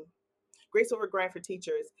 Grace Over Grind for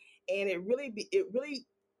Teachers, and it really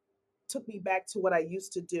took me back to what I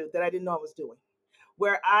used to do that I didn't know I was doing,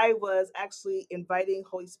 where I was actually inviting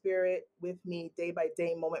Holy Spirit with me day by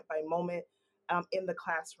day, moment by moment, in the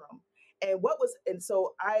classroom. And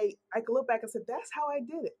so I could look back and said, that's how I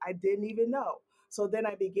did it. I didn't even know. So then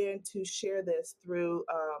I began to share this through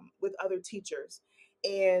with other teachers.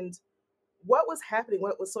 And what was happening,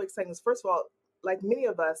 what was so exciting is, first of all, like many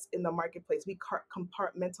of us in the marketplace, we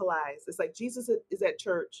compartmentalize. It's like Jesus is at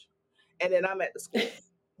church and then I'm at the school,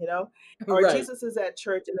 you know, or Right. Jesus is at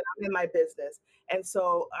church and then I'm in my business. And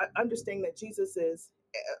so I understand that Jesus is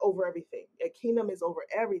over everything. A kingdom is over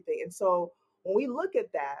everything. And so when we look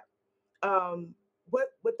at that,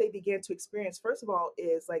 what they began to experience, first of all,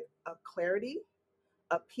 is like a clarity,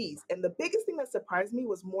 a peace. And the biggest thing that surprised me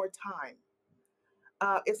was more time.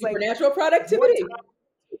 It's like Supernatural more productivity. time.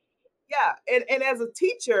 Yeah, and as a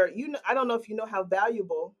teacher, I don't know if you know how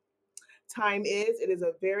valuable time is. It is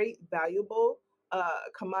a very valuable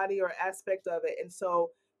commodity or aspect of it. And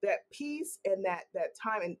so that peace and that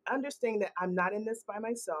time and understanding that I'm not in this by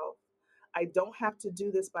myself. I don't have to do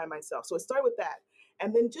this by myself. So it started with that.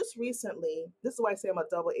 And then just recently, this is why I say I'm a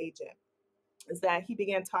double agent, is that he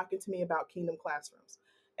began talking to me about Kingdom Classrooms.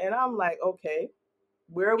 And I'm like, okay,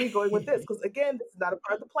 where are we going with this? Because again, this is not a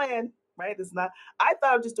part of the plan, right? This is not, I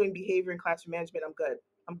thought I was just doing behavior and classroom management. I'm good.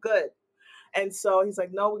 I'm good. And so he's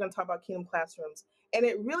like, no, we're going to talk about Kingdom Classrooms. And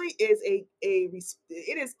it really is it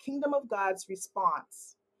is Kingdom of God's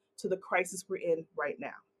response to the crisis we're in right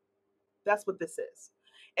now. That's what this is.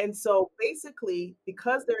 And so basically,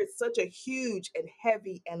 because there is such a huge and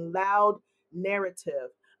heavy and loud narrative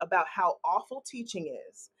about how awful teaching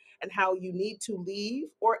is and how you need to leave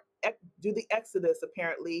or do the exodus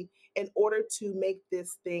apparently in order to make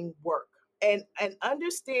this thing work. And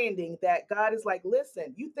understanding that God is like,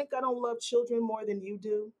 listen, you think I don't love children more than you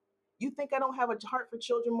do? You think I don't have a heart for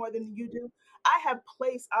children more than you do? I have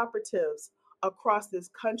placed operatives across this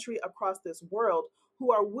country, across this world,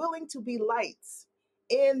 who are willing to be lights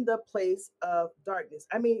in the place of darkness.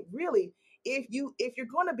 I mean, really, if you're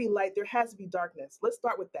going to be light, there has to be darkness. Let's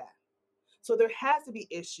start with that. So there has to be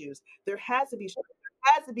issues. There has to be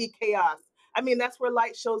there has to be chaos. I mean, that's where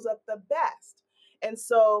light shows up the best. And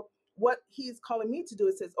so what he's calling me to do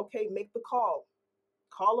is says, okay, make the call.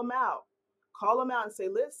 Call them out. Call them out and say,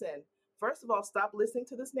 listen, first of all, stop listening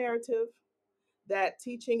to this narrative that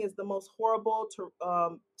teaching is the most horrible,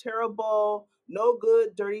 terrible, no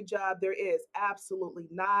good, dirty job there is. Absolutely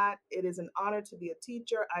not. It is an honor to be a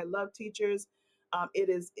teacher. I love teachers. It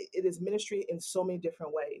is ministry in so many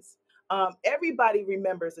different ways. Everybody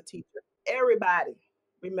remembers a teacher. Everybody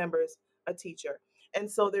remembers a teacher. And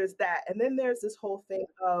so there's that. And then there's this whole thing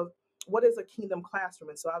of what is a kingdom classroom?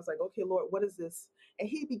 And so I was like, okay, Lord, what is this? And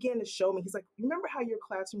he began to show me. He's like, remember how your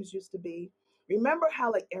classrooms used to be? Remember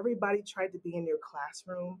how like everybody tried to be in your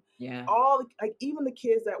classroom? Yeah. All like even the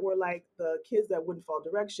kids that were like the kids that wouldn't follow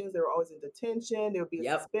directions, they were always in detention, they would be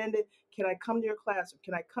Yep. suspended. Can I come to your classroom?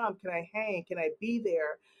 Can I come? Can I hang? Can I be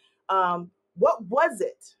there? What was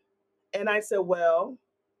it? And I said, well,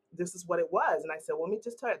 this is what it was. And I said, well, let me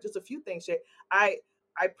just tell you just a few things, Shay. I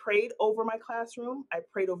I prayed over my classroom. I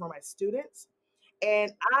prayed over my students.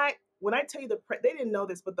 And when I tell you they didn't know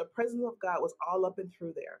this, but the presence of God was all up and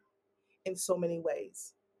through there in so many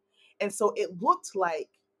ways. And so it looked like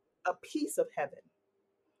a piece of heaven.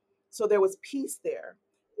 So there was peace there.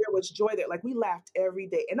 There was joy there. Like we laughed every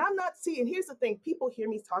day. And I'm not seeing, here's the thing people hear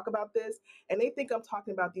me talk about this and they think I'm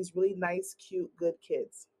talking about these really nice, cute, good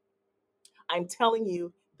kids. I'm telling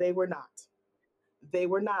you, they were not. They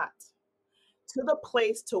were not. To the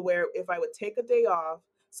place to where if I would take a day off,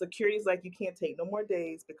 security's like, you can't take no more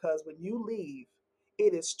days because when you leave,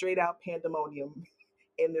 it is straight out pandemonium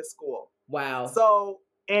in this school. Wow. So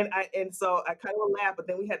and so I kind of laugh, but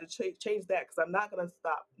then we had to change that because I'm not going to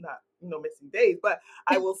stop not missing days, but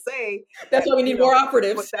I will say That's that why we need more but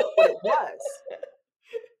operatives. that's what it was.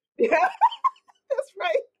 Yeah, that's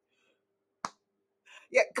right.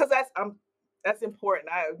 Yeah, because that's important.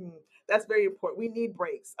 That's very important. We need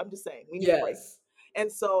breaks. I'm just saying we need breaks, Yes.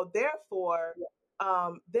 and so therefore,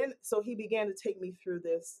 then so he began to take me through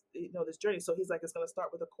this journey. So he's like, it's going to start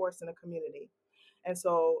with a course in a community, and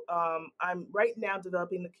so I'm right now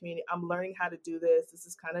developing the community. I'm learning how to do this. This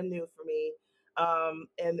is kind of new for me,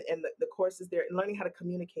 and the course is there and learning how to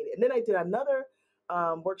communicate it. And then I did another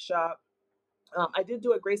workshop. I did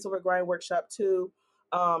do a Grace Over Grind workshop too.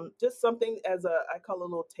 Just something as I call a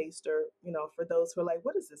little taster, for those who are like,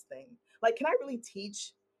 what is this thing? Like, can I really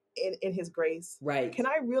teach in His grace? Right. Can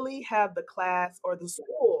I really have the class or the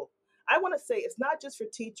school? I want to say it's not just for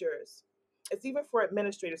teachers, it's even for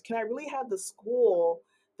administrators. Can I really have the school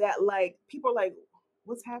that like people are like,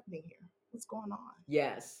 what's happening here? What's going on?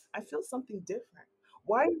 Yes. I feel something different.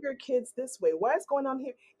 Why are your kids this way? Why is going on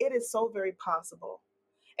here? It is so very possible.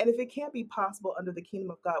 And if it can't be possible under the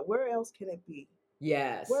kingdom of God, where else can it be? Where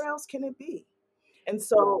Yes. else can it be? And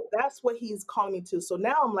so that's what he's calling me to. So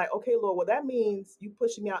now I'm like, okay, Lord, well, that means you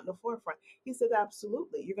pushing me out in the forefront. He said,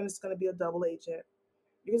 absolutely. You're just going to be a double agent.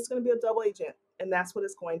 You're just going to be a double agent. And that's what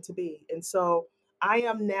it's going to be. And so I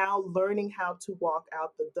am now learning how to walk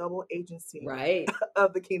out the double agency Right.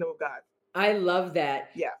 of the kingdom of God. I love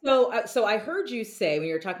that. Yeah. So I heard you say when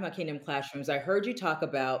you were talking about kingdom classrooms, I heard you talk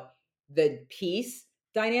about the peace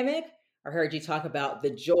dynamic. I heard you talk about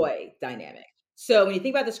the joy dynamic. So when you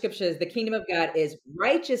think about the scriptures, the kingdom of God is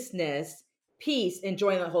righteousness, peace, and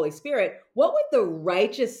joy in the Holy Spirit. What would the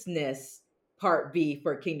righteousness part be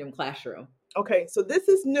for kingdom classroom? Okay. So this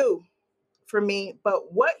is new for me,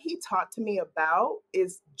 but what he taught to me about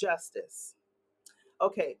is justice.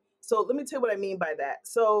 Okay, so let me tell you what I mean by that.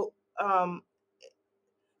 So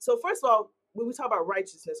first of all, when we talk about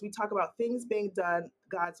righteousness, we talk about things being done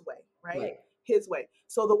God's way, right? Right. His way.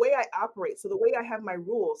 So the way I operate, so the way I have my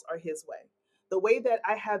rules are His way. The way that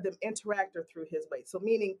I have them interact are through His way. So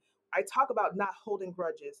meaning, I talk about not holding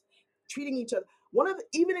grudges, treating each other.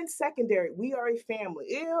 Even in secondary, we are a family.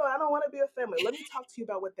 Ew, I don't want to be a family. Let me talk to you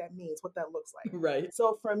about what that means, what that looks like. Right.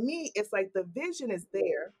 So for me, it's like the vision is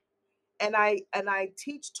there and I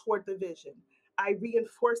teach toward the vision. I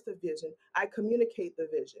reinforce the vision. I communicate the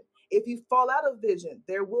vision. If you fall out of vision,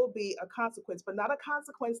 there will be a consequence, but not a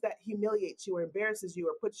consequence that humiliates you or embarrasses you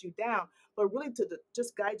or puts you down, but really to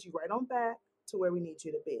just guide you right on back to where we need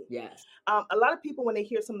you to be. Yes. A lot of people, when they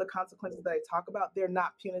hear some of the consequences that I talk about, they're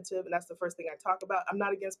not punitive, and that's the first thing I talk about. I'm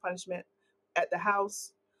not against punishment at the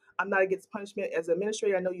house. I'm not against punishment as an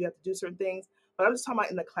administrator. I know you have to do certain things, but I'm just talking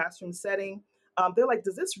about in the classroom setting. They're like,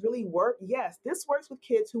 does this really work? Yes, this works with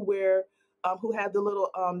kids who wear, who have the little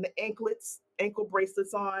the anklets, ankle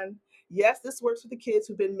bracelets on. Yes, this works with the kids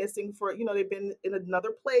who've been missing for, they've been in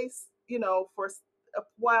another place, for a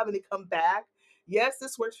while and they come back. Yes,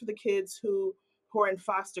 this works for the kids who are in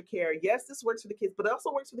foster care. Yes, this works for the kids, but it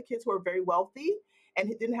also works for the kids who are very wealthy and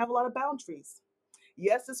didn't have a lot of boundaries.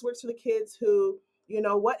 Yes, this works for the kids who,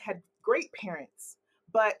 had great parents,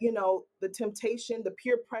 but the temptation, the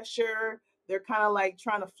peer pressure, they're kind of like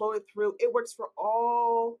trying to float it through. It works for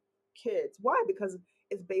all kids. Why? Because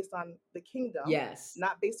it's based on the kingdom, Yes.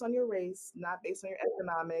 not based on your race, not based on your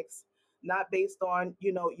economics, not based on,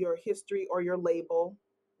 your history or your label,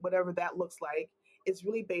 whatever that looks like. It's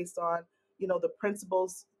really based on, the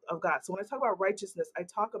principles of God. So when I talk about righteousness, I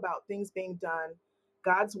talk about things being done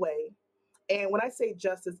God's way. And when I say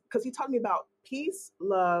justice, because he taught me about peace,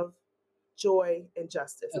 love, joy, and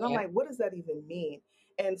justice. And I'm Okay. like, what does that even mean?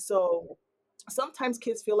 And so sometimes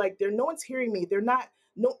kids feel like no one's hearing me. They're not,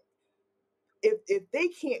 no, if they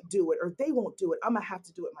can't do it or they won't do it, I'm gonna have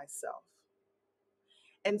to do it myself.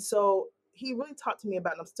 And so he really talked to me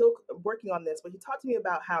about, and I'm still working on this, but he talked to me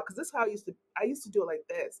about how, because this is how I used to do it like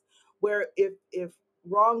this, where if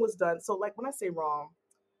wrong was done, so like when I say wrong,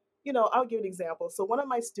 I'll give an example. So one of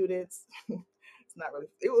my students, it's not really,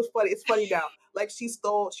 it was funny. It's funny now. Like she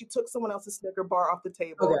took someone else's Snicker bar off the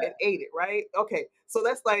table Okay. and ate it, right? Okay. So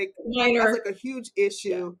that's Minor. like a huge Yeah.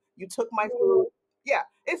 issue. You took my food. Yeah.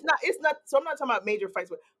 It's not, so I'm not talking about major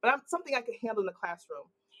fights, but I'm something I could handle in the classroom.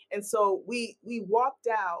 And so we walked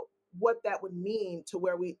out what that would mean to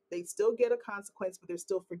where they still get a consequence, but there's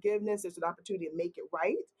still forgiveness. There's an opportunity to make it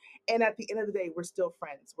right. And at the end of the day, we're still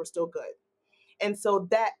friends. We're still good. And so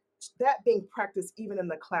that being practiced even in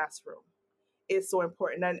the classroom is so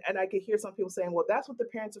important. And I could hear some people saying, well, that's what the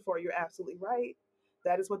parents are for. You're absolutely right.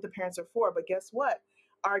 That is what the parents are for. But guess what?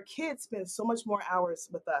 Our kids spend so much more hours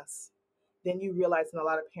with us than you realize in a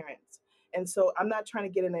lot of parents. And so I'm not trying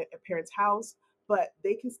to get in a parent's house, but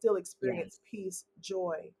they can still Yes. experience peace,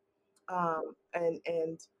 joy,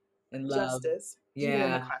 and And love. justice even in the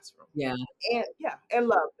Yeah. classroom. Yeah. And yeah, and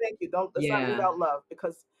love. Thank you. Don't Let's not leave Yeah. out love,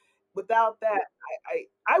 because without that,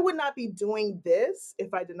 I would not be doing this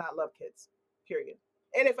if I did not love kids. Period.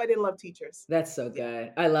 And if I didn't love teachers. That's so Yeah.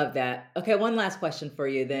 good. I love that. Okay, one last question for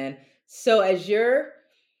you then. So as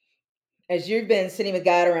you've been sitting with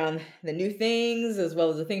God around the new things as well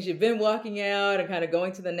as the things you've been walking out and kind of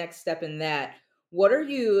going to the next step in that, what are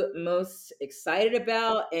you most excited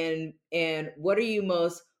about and what are you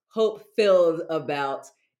most hope filled about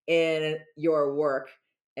in your work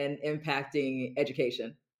and impacting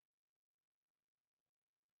education?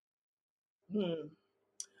 Hmm.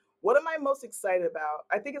 What am I most excited about?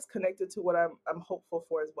 I think it's connected to what I'm hopeful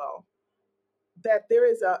for as well. That there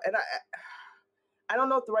is a, and I don't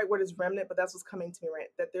know if the right word is remnant, but that's what's coming to me, right?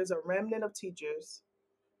 That there's a remnant of teachers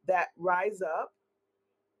that rise up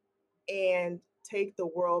and take the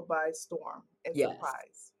world by storm and Yes.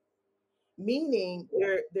 surprise. Meaning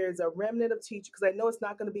there's a remnant of teachers, because I know it's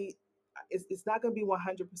not going to be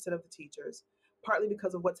 100% of the teachers, partly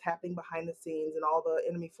because of what's happening behind the scenes and all the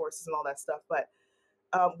enemy forces and all that stuff, but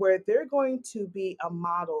where they're going to be a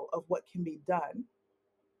model of what can be done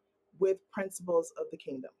with principles of the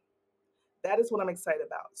kingdom. That is what I'm excited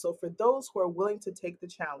about. So for those who are willing to take the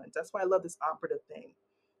challenge, that's why I love this operative thing.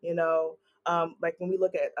 You know, like when we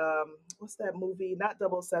look at what's that movie? Not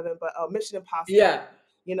 007, but Mission Impossible. Yeah.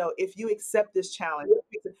 If you accept this challenge,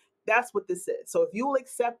 that's what this is. So if you will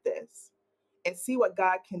accept this, and see what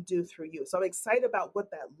God can do through you. So I'm excited about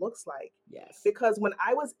what that looks like. Yes. Because when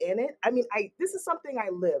I was in it, I mean, I this is something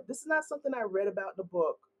I lived. This is not something I read about in a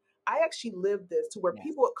book. I actually lived this to where Yes.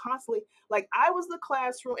 people would constantly like I was the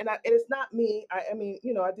classroom, and it's not me. I mean,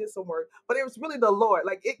 I did some work, but it was really the Lord.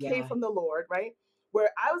 Like it came Yeah. from the Lord, right?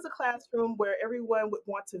 Where I was a classroom where everyone would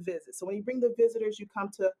want to visit. So when you bring the visitors, you come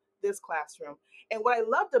to this classroom. And what I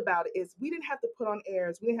loved about it is we didn't have to put on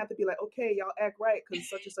airs. We didn't have to be like, okay, y'all act right because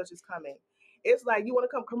such and such is coming. It's like you want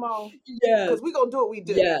to come on, Yes. because we're gonna do what we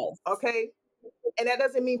do. Yes. Okay. And that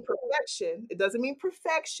doesn't mean perfection. It doesn't mean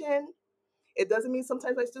perfection. It doesn't mean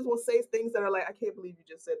sometimes I still will say things that are like, I can't believe you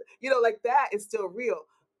just said that. Like that is still real.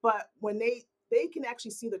 But when they can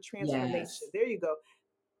actually see the transformation. Yes. There you go.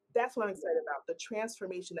 That's what I'm excited about. The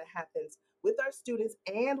transformation that happens with our students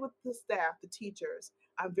and with the staff, the teachers.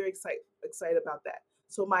 I'm very excited about that.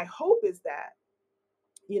 So my hope is that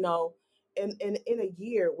you know in a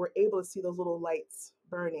year we're able to see those little lights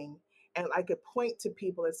burning, and I could point to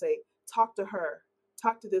people and say, talk to her,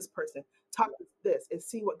 talk to this person, talk to this, and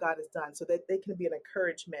see what God has done so that they can be an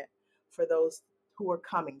encouragement for those who are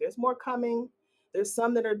coming. There's more coming. There's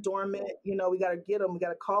some that are dormant. We got to get them. We got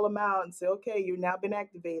to call them out and say, okay, you've now been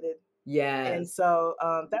activated. And Yes. so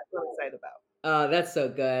that's what I'm excited about. Oh, that's so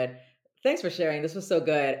good. Thanks for sharing. This was so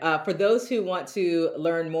good. For those who want to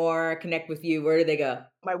learn more, connect with you, where do they go?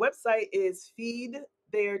 My website is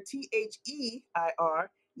their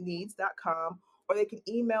needs.com, or they can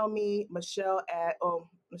email me, Michelle at,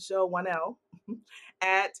 Michelle 1L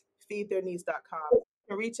at feedtheirneeds.com. You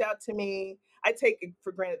can reach out to me. I take it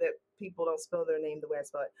for granted that people don't spell their name the way I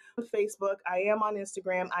spell it. On Facebook, I am on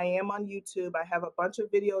Instagram, I am on YouTube. I have a bunch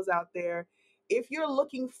of videos out there. If you're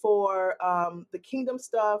looking for the kingdom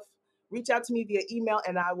stuff, reach out to me via email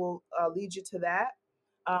and I will lead you to that.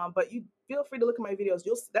 But you feel free to look at my videos.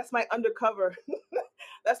 That's my undercover.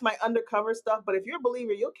 That's my undercover stuff. But if you're a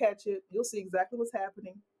believer, you'll catch it. You'll see exactly what's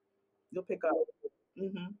happening. You'll pick up.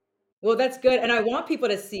 Hmm. Well, that's good, and I want people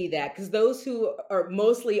to see that because those who are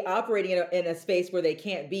mostly operating in a space where they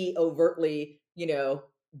can't be overtly,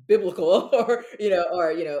 biblical or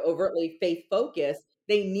overtly faith focused,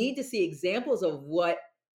 they need to see examples of what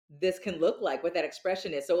this can look like, what that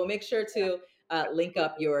expression is. So we'll make sure Yeah, to link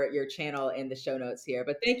up absolutely. your channel in the show notes here.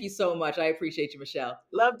 But thank you so much. I appreciate you, Michelle.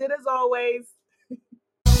 Loved it as always.